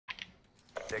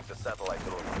Take the satellite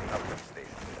road to the uplink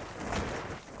station.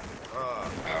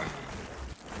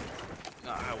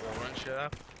 Nah, I won't run shit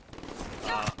up.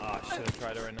 I should have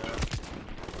tried it right now.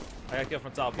 I got killed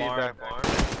from top barn. Feedback barn.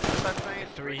 Side train.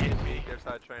 3 hit me. Their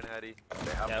side train, Eddie.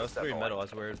 Yeah, it was 3 middle,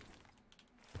 that's weird.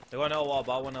 They went L wall,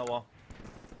 bot 1 L wall.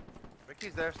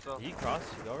 Ricky's there still. Did he cross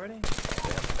you already? They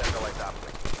have the satellite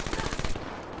uplink.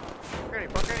 Granny,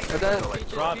 fuck Granny.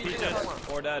 Drop, peaches.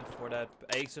 4 dead, 4 dead.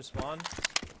 Ace to spawn.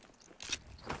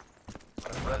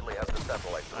 Friendly has the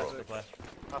satellite That's road. the play.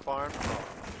 Top barn.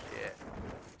 Yeah.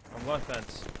 I'm going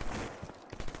fence.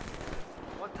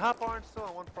 One top barn still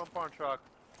and one front barn truck.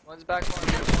 One's back, Top barn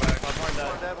One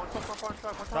dead. dead, one front barn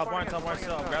truck, one Top barn again,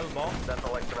 still. I'm again. grabbing the ball.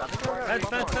 Satellite transfer. Fence,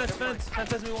 fence, fence, fence.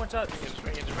 Fence has me 1 shot. Just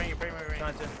bring it,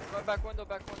 Trying to. One back window,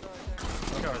 I think.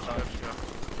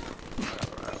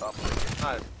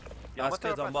 Nice. Last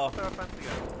kid's on ball. Let's throw a fence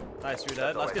again. Nice, you're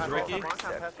dead. Last kid's Ricky.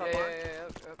 Yeah.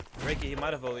 Ricky, he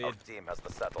might have a lead. Our team has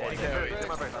the satellite. Yeah, road.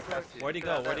 Where'd he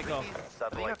go? Where'd he go?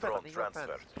 Satellite drone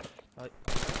transferred. How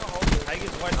you get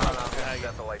white No, truck? no, How you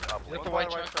get- Satellite Look uplink. the white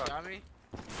truck, got me?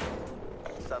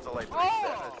 Satellite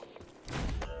Oh!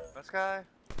 reset. Best guy.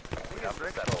 We have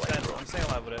the satellite Fence, drone. I'm staying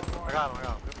alive with it. I got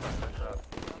him. Good play. Nice job.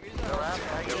 Go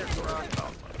after, I get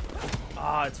it.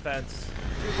 Ah, it's fence.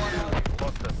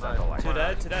 Plus the satellite. 2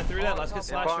 dead, 2 dead, 3 dead. Let's get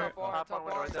slasher. Top barn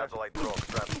window right there. Satellite drone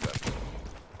transferred.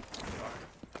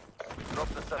 Drop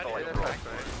the satellite Their drone. side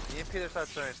train. EMP their side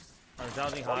train. I'm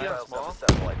sounding One high. else has the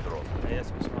satellite drone. Yeah,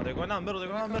 yes, we small. They're going down middle. They're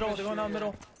going down middle. They're going down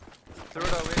middle. Through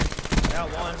it, Lee. I got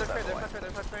one. Their side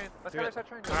train. Let's go their side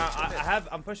train.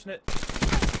 I'm pushing it.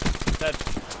 Dead.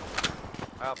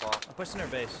 I got ball. I'm pushing their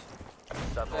base.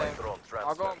 Satellite drone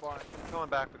I'll go on transferred. barn. Going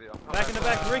back with you. Back in the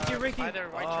back, Ricky. Either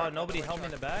white Oh, truck, nobody white held me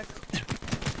in the back.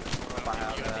 I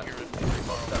have I that. think you're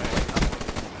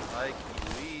Like,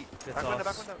 elite. Good Back window,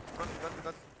 toss. back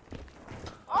window.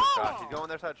 Oh gosh, he's going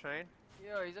their side train.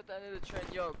 Yo, he's at the end of the train.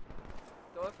 Yo,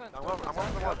 the offense. I'm on the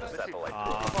one. Satellite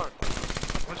Barn.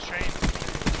 What's train?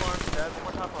 Barn, dead. One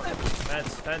more top barn.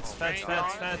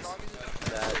 Fence.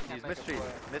 He's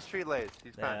mistreat lays.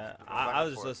 He's Yeah, fine. I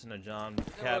was just listening to John.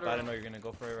 Cap, I didn't know you were gonna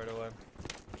go for it right away.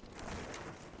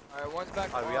 Alright, one's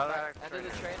back. Alright, we barn, gotta back. End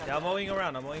of the train. Yeah, I'm mowing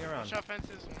around. One shot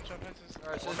fences, one shot fences.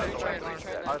 Alright, so One there's 3 satellite trains,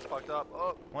 3 reset. I was fucked up.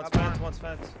 Oh, One's Top fence, barn. one's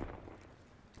fence.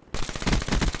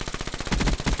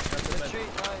 Retreat,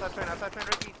 outside train,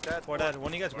 Ricky. Dead. 4 dead.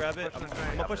 One of you guys grab it. Pushing I'm the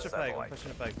train. gonna push the Satellite. peg. I'm pushing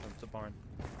the peg from the barn.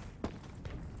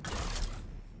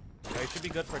 Yeah, you should be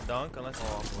good for dunk unless.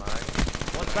 Oh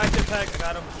my. One's back to peg. I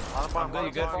got him. I'm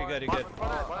good, you're good.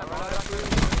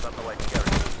 Satellite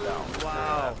carrier down.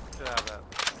 Wow. Should have that.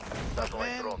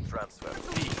 Satellite drone transferred.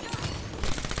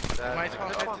 Might Dead.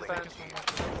 as well Fence, take fence. this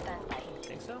one.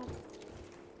 Think so?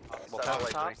 Well,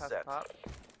 Satellite top, reset. top.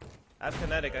 I have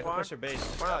kinetic. I can push your base.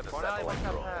 Corner alley, one Satellite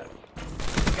top drone. hat.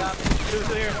 Two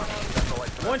here. Satellite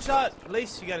One transferred. shot. At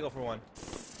least you gotta go for one.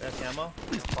 That's ammo.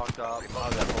 Fucked up.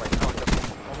 Satellite transferred.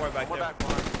 One more back One there. back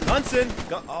barn. Gunson.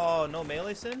 Oh, no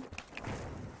melee sin?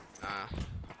 Nah,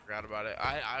 forgot about it.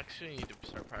 I actually need to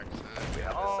start practicing We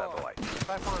that. have the satellite.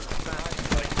 Back barn.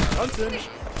 Gunson. They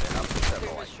have the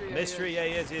satellite. Mystery. Yeah,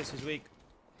 he is. He's weak.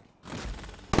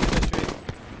 Mystery.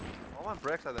 I'm on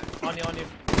bricks, I think. On you. On me.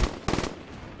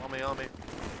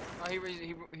 Oh, he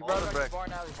All brought the it back brick. to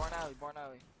barn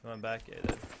alley. Going back. Yeah,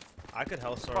 dude. I could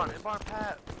hell Barn, storm. in barn,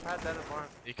 Pat. Pat dead in barn.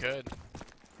 You could.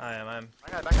 I am.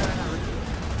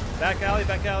 Back guy.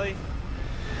 Back alley.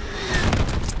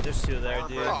 There's 2 there,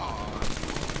 dude.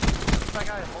 Back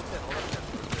guy, hold it.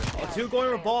 Oh, 2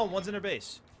 going with ball and 1's in their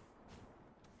base.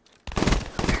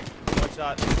 1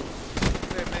 shot.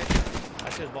 I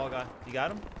see his ball guy. You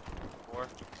got him? 4.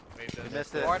 Wait, You this.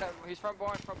 missed it. Barn, he's from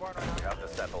barn right We now. have the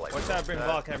satellite. One shot, bring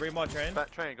ball. Can I bring ball train?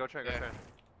 Train, go train. Yeah.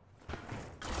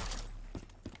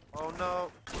 Oh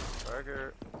no.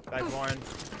 Burger. Back Warren.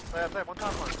 Play, one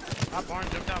top one. Top barn,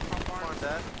 jumped out front Barn barn.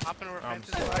 dead. Hopping over Um,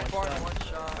 fences. so- Back barn, shot. 1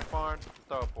 shot. Back barn.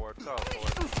 Throw it forward.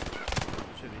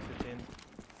 Should be 15.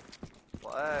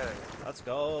 Play. Let's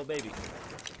go, baby.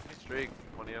 Streak.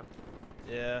 One of you.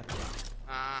 Yeah.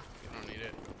 You don't need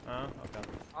it. Okay.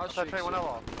 I'll Outside shoot train, you. one L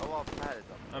off. Pat is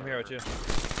up. I'm here with you.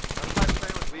 Outside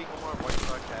train was weak. One more white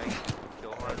truck tag.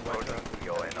 Kill horn. White truck.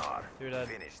 EONR. You're dead.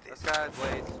 Finish This this. guy's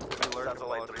blades. Could be lurking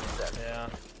Satellite below. reset. Yeah.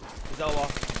 He's L wall.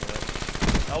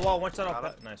 L wall, 1 shot Got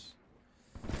off. Nice.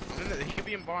 He could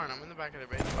be in barn. I'm in the back of the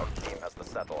base. Our team has the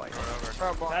satellite.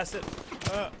 Front barn. Pass it.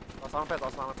 Lost on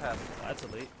pass. That's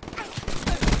elite.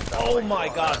 Oh my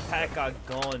god, Pat got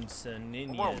gone, Saninian.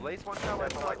 Come on, lace one shot.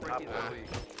 Lace one. Satellite Ricky, top.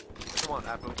 weak. Go for the one. Go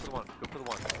for the one. Go for the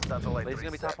one. Satellite Lace is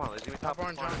gonna be reset. top one. Lace is gonna be top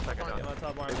one. Top barn, Second top Get down. my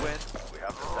top bar. They win. We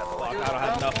have the Fuck, satellite. I don't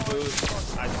have enough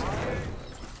food.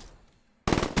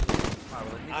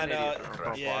 I know.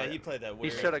 Don't Yeah, fly he it. played that He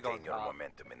weird. should have gone Maintain your top.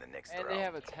 momentum in the next And round. they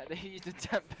have a they used a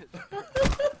tempest.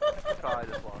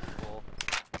 Probably just lost full.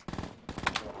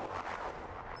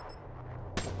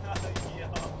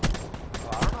 Oh,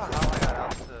 I don't know how I got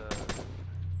out to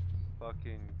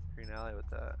fucking Green Alley with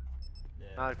that. Yeah.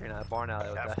 Not Green Alley, Barn Alley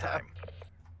with Half that. time.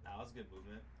 That was good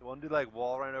movement. The one dude like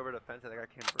wall ran over the fence. I think I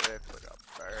came bricks like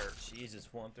a bird. Jesus,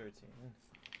 113.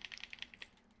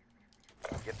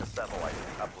 Get the satellite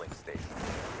uplink station.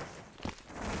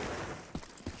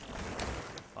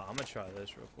 Oh, I'm gonna try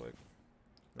this real quick.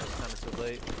 That's kind of too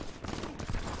late.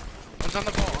 One's on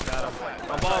the ball. Got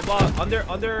him. Ball.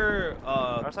 Under,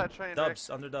 Outside train, dubs.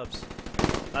 Under dubs.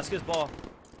 That's his ball.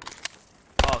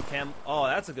 Oh, Cam. Oh,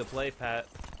 that's a good play, Pat.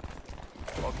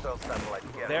 Hostile satellite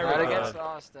together. There Right we go. against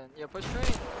Austin. Yeah, push train.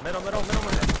 Middle.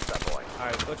 Satellite.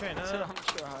 Alright, go train. That's what I'm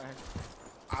trying.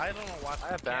 I don't know what I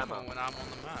have camo ammo. when I'm on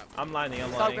the map. I'm lining.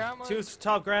 Top grandmas? Two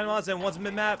top grandmas and one's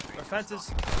mid map or fences.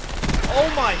 Oh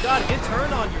my god, get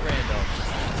turned on you, rando.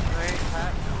 Train,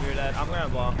 hat. Hear that? I'm gonna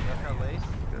ball. That's got lace.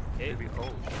 Okay. Maybe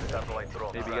cold. Satellite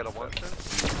drone. Maybe get a one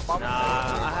spin. Nah,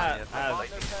 I have.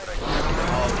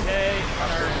 Okay.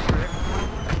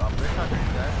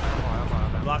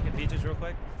 I'm blocking Peaches real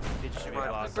quick. Peaches should be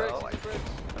blocked. I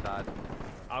died.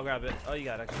 I'll grab it. Oh, you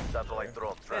got it. Satellite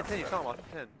drone. Hey, 10, you saw him off the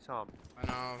 10. You saw him. I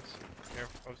know. I was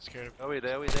careful. I was scared of. Oh, we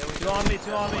there. Two on me.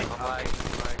 Alright.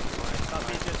 Stop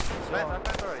Peaches. Two on.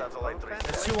 Satellite three.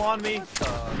 There's two on me.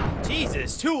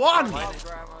 Jesus, two on me.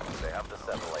 They have the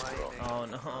satellite drone. Oh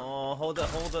no. Hold that.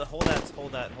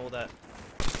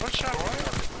 What shot?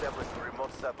 Established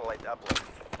remote satellite uplink.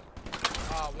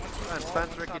 One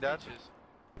Spence, Ricky, dead.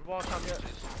 Wall top beaches.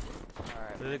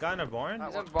 Alright. There's a guy in a barn?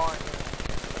 He's in barn.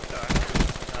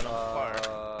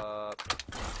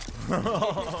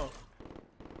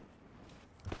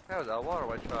 That was L or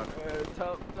white truck.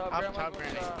 Top grandma. top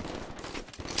granny.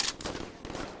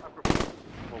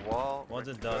 Wall. One's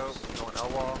Rick in to go. dubs. Going L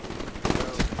wall.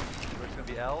 Rick's gonna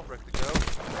be L. Rick to go.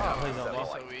 Oh, please don't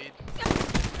also walk. weed.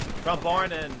 Front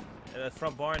barn and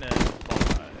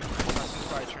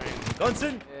By train.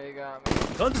 Gunson. Yeah, you got me.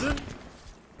 Gunson.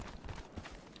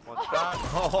 One shot.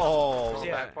 Oh. Go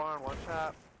Yeah. back barn. One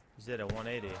shot. He's at a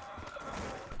 180. Did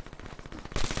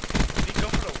he go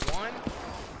for the one?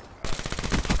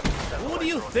 Who do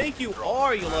you think you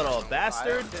are, you little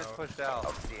bastard? I just pushed out.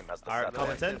 Our team has the Alright, satellite.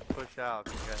 Comment 10. Just pushed out.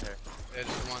 You got here. Yeah,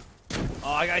 just one. Oh,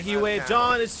 I got heat wave.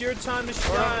 John, it's your time to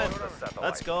shine. Drop the satellite.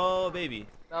 Let's go, baby.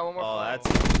 No, one more. Oh, fire.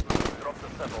 Drop the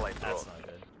satellite drone. that's not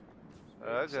good.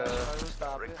 Okay.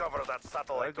 Stop it. Recover that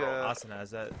satellite Okay. drone. Austin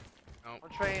has that.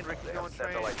 One train. Rick's They going have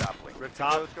train. satellite uplink. Rick to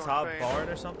Top go's going train. barn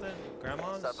or something?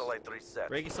 Grandma's? Satellite reset.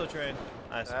 Ricky still train.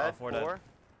 Nice. All Add for 4. that.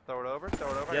 Throw it over. I Yes,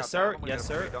 got sir. that. I'm gonna Yes,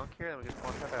 get a free sir. Dunk here. Let me get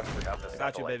one tap We after. have the Got you,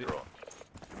 satellite baby. drone.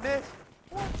 Miss.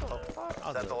 What the fuck?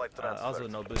 I Satellite was transfer.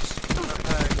 with no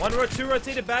boost. Two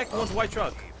rotated back, one's white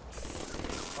truck.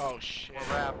 Oh shit. One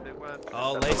wrap. It went.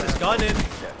 Oh, Lace is gunning.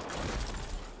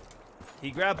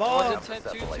 He grabbed ball. Was it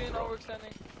 10-2-2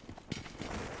 overextending?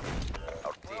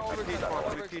 Our team Oh, has the Ricky, satellite.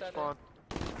 oh, The peach spawn.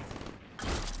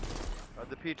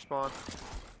 The peach spawn.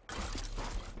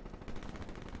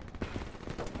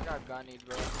 I got gunnied,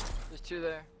 bro. There's two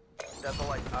there.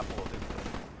 Satellite uploaded.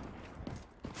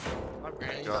 Top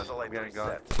granny. Gun. Satellite I'm getting gun.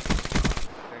 reset.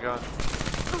 Hang on.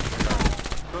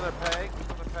 Go their peg.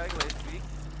 Lace weak.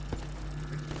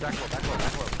 Back low.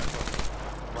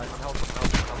 Right, help. We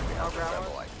have the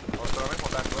satellite. One throwing,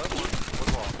 one back low.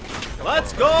 One wall.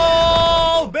 Let's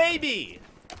go, baby.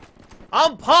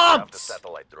 I'm We have the pumped.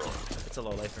 satellite drone. It's a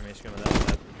low life for me. Scream with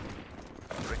that.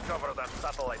 Recover that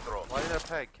satellite drone. Light in their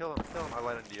peg. Kill him. I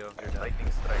light into you. You're dead.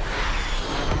 Lightning strike.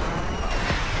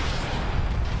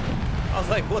 I was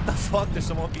like, what the fuck? There's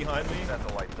someone behind me.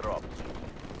 Satellite dropped.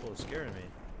 Oh, scaring me.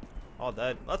 All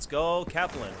dead. Let's go,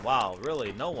 Kaplan. Wow,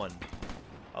 really? No one.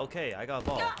 Okay, I got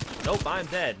ball. Nope, I'm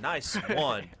dead. Nice.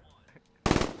 One.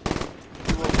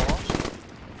 You will wall.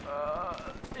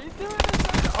 He's doing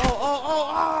this.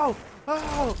 Oh.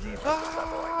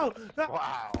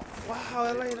 Wow. Wow,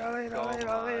 I laid.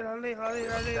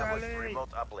 Established remote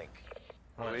uplink.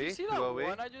 OE? You see that 2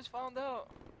 one I just found out?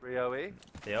 3 OE?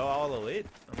 They are all elite.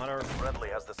 No matter Friendly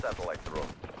has the satellite drone.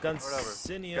 Get the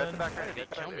Gunsinian. back How right. did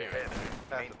he kill me? Ahead.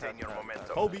 Pass, Maintain your pass. momentum.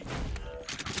 Kobe.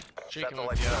 Shaking Satellite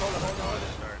with you.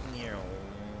 drone.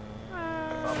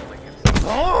 Uplink is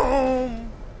Boom.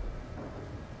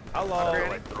 Hello.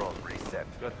 satellite drone reset.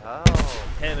 Good hell.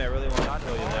 Damn, I really want to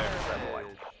kill you there. Satellite.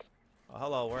 Oh,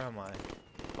 hello, where am I?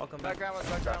 Welcome Back back. grandma's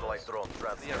back grandma's. Satellite drone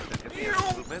Yeah,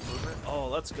 transfer. movement. Oh,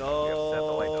 let's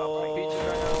satellite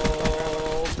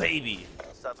go, baby.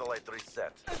 Satellite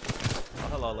reset. Oh,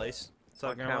 hello, Lace.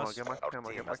 What's up, Camo, Grandmas? get my Our camo,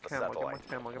 team get my has the camo, get my satellite.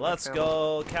 camo, get my Let's camo.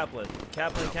 go, Kaplan.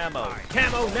 Kaplan camo.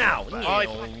 Camo now! Oh, I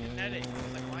thought kinetic.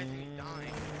 Like, why isn't he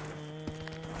dying?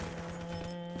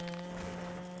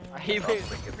 I hate it.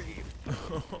 Uplink inceived.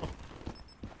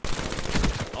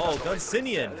 Oh, I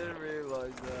Gunsinian. didn't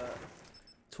realize that.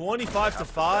 25 to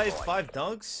 5, 5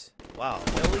 dunks. Wow,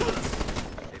 elite.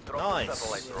 They dropped the Nice.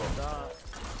 satellite drone.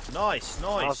 Nice,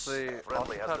 nice. Honestly,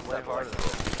 Friendly has tried the way harder. satellite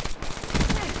drone.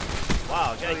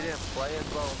 Wow, No, he okay. didn't play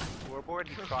as well on the scoreboard.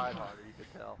 He tried harder, you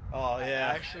could tell. Oh, I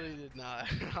yeah. actually did not.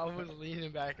 I was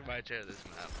leaning back in my chair this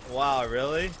map. Wow,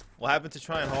 really? What happened to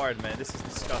trying hard, man? This is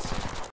disgusting.